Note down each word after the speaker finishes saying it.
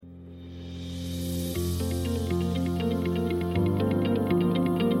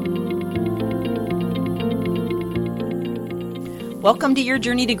Welcome to Your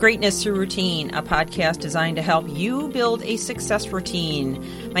Journey to Greatness Through Routine, a podcast designed to help you build a success routine.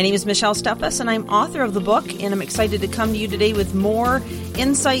 My name is Michelle Steffes, and I'm author of the book, and I'm excited to come to you today with more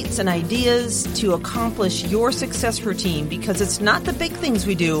insights and ideas to accomplish your success routine, because it's not the big things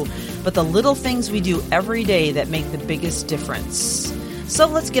we do, but the little things we do every day that make the biggest difference. So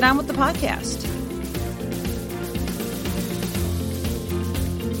let's get on with the podcast.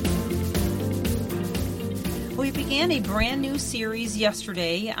 We began a brand new series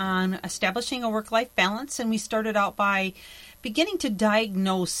yesterday on establishing a work-life balance, and we started out by beginning to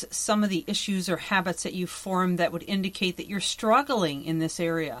diagnose some of the issues or habits that you formed that would indicate that you're struggling in this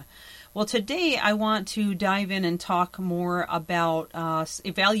area. Well, today I want to dive in and talk more about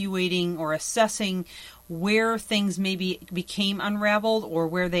evaluating or assessing where things maybe became unraveled or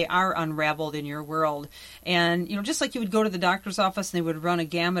where they are unraveled in your world. And, just like you would go to the doctor's office and they would run a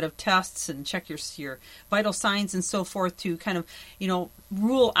gamut of tests and check your vital signs and so forth to kind of,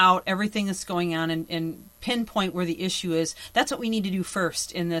 rule out everything that's going on and pinpoint where the issue is. That's what we need to do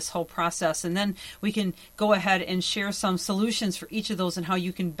first in this whole process. And then we can go ahead and share some solutions for each of those and how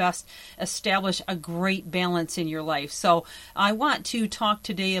you can best establish a great balance in your life. So I want to talk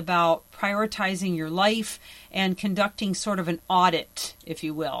today about prioritizing your life and conducting sort of an audit, if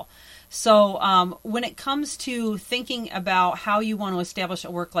you will. So when it comes to thinking about how you want to establish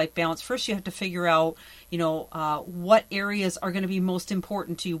a work-life balance, first you have to figure out, what areas are going to be most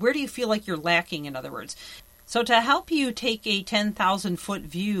important to you. Where do you feel like you're lacking, in other words? So to help you take a 10,000-foot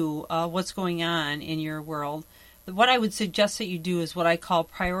view of what's going on in your world, what I would suggest that you do is what I call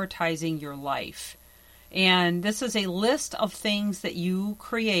prioritizing your life. And this is a list of things that you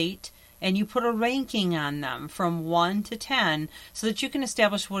create, and you put a ranking on them from 1 to 10 so that you can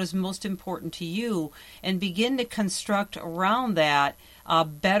establish what is most important to you and begin to construct around that a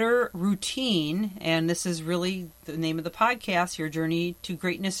better routine. And this is really the name of the podcast, Your Journey to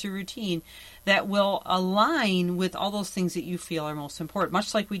Greatness Through Routine, that will align with all those things that you feel are most important.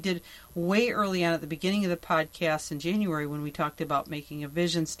 Much like we did way early on at the beginning of the podcast in January when we talked about making a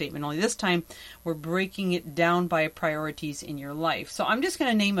vision statement. Only this time we're breaking it down by priorities in your life. So I'm just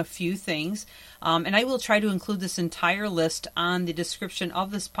going to name a few things, and I will try to include this entire list on the description of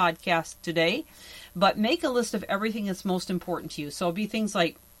this podcast today. But make a list of everything that's most important to you. So it'll be things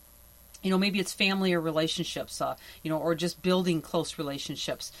like, maybe it's family or relationships, or just building close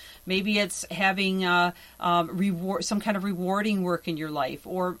relationships. Maybe it's having some kind of rewarding work in your life,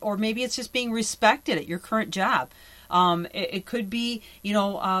 or maybe it's just being respected at your current job. It could be,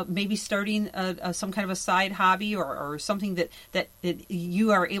 maybe starting some kind of a side hobby or something that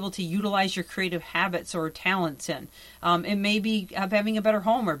you are able to utilize your creative habits or talents in. It may be having a better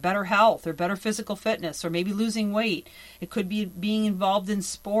home or better health or better physical fitness or maybe losing weight. It could be being involved in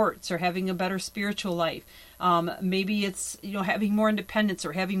sports or having a better spiritual life. Maybe it's, having more independence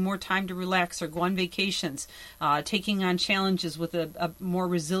or having more time to relax or go on vacations, taking on challenges with a more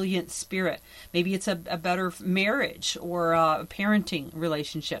resilient spirit. Maybe it's a better marriage or parenting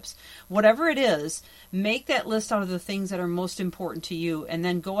relationships. Whatever it is, make that list out of the things that are most important to you, and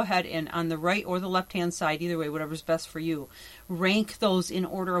then go ahead and on the right or the left-hand side, either way, whatever's best for you, rank those in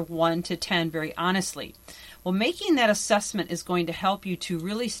order of 1 to 10 very honestly. Well, making that assessment is going to help you to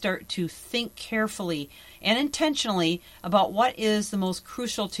really start to think carefully and intentionally about what is the most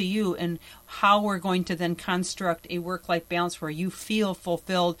crucial to you and how we're going to then construct a work-life balance where you feel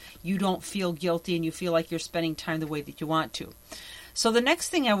fulfilled, you don't feel guilty, and you feel like you're spending time the way that you want to. So the next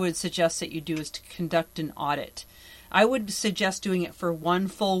thing I would suggest that you do is to conduct an audit. I would suggest doing it for 1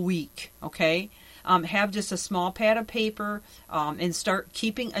 full week, okay? Have just a small pad of paper and start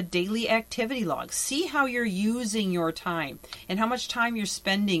keeping a daily activity log. See how you're using your time and how much time you're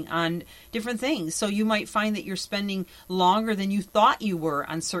spending on different things. So you might find that you're spending longer than you thought you were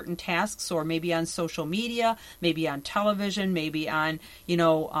on certain tasks, or maybe on social media, maybe on television, maybe on,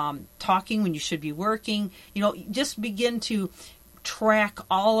 talking when you should be working. Just begin to track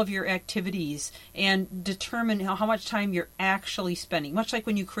all of your activities and determine how much time you're actually spending. Much like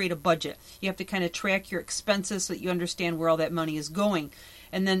when you create a budget, you have to kind of track your expenses so that you understand where all that money is going.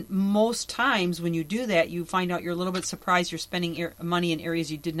 And then most times when you do that, you find out you're a little bit surprised you're spending money in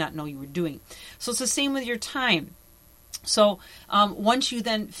areas you did not know you were doing. So it's the same with your time. So once you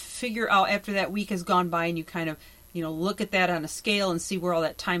then figure out, after that week has gone by and you kind of look at that on a scale and see where all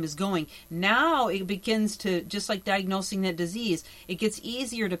that time is going. Now it begins to, just like diagnosing that disease, it gets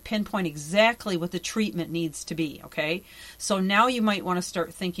easier to pinpoint exactly what the treatment needs to be, okay? So now you might want to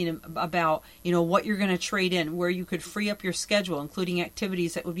start thinking about, what you're going to trade in, where you could free up your schedule, including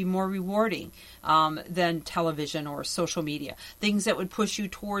activities that would be more rewarding than television or social media. Things that would push you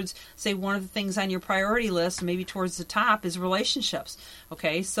towards, say, one of the things on your priority list, maybe towards the top, is relationships,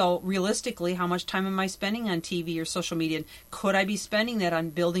 okay? So realistically, how much time am I spending on TV or social media? Could I be spending that on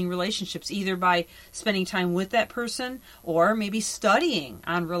building relationships, either by spending time with that person or maybe studying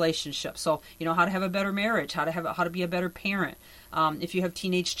on relationships? So, how to have a better marriage, how to be a better parent. If you have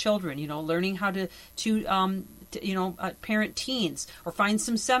teenage children, learning how to parent teens, or find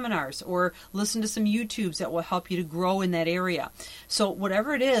some seminars, or listen to some YouTubes that will help you to grow in that area. So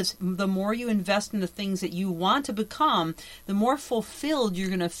whatever it is, the more you invest in the things that you want to become, the more fulfilled you're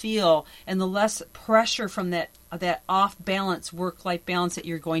going to feel, and the less pressure from that off-balance, work-life balance that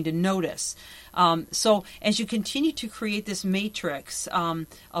you're going to notice. So as you continue to create this matrix of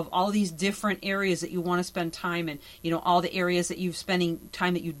all these different areas that you want to spend time in, all the areas that you're spending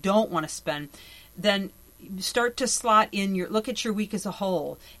time that you don't want to spend, then start to slot in look at your week as a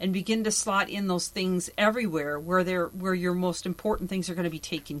whole and begin to slot in those things everywhere where your most important things are going to be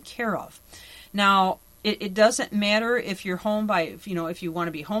taken care of. Now, it doesn't matter if you're home by, if you want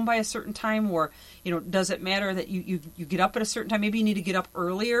to be home by a certain time, or, does it matter that you get up at a certain time? Maybe you need to get up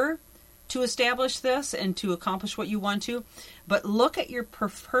earlier to establish this and to accomplish what you want to. But look at your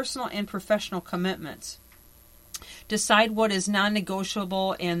personal and professional commitments. Decide what is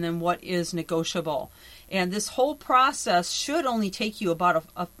non-negotiable and then what is negotiable. And this whole process should only take you about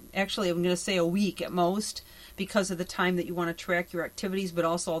actually, I'm going to say a week at most, because of the time that you want to track your activities, but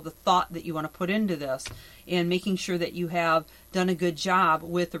also the thought that you want to put into this, and making sure that you have done a good job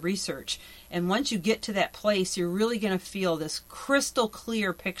with the research. And once you get to that place, you're really going to feel this crystal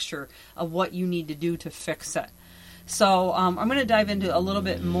clear picture of what you need to do to fix it. So I'm going to dive into a little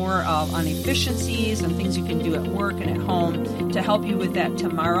bit more on efficiencies and things you can do at work and at home to help you with that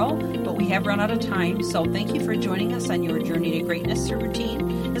tomorrow. But we have run out of time, so thank you for joining us on your journey to greatness through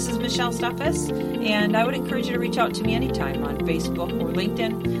routine. This is Michelle Steffes, and I would encourage you to reach out to me anytime on Facebook or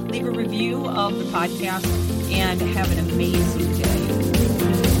LinkedIn. Leave a review of the podcast, and have an amazing day.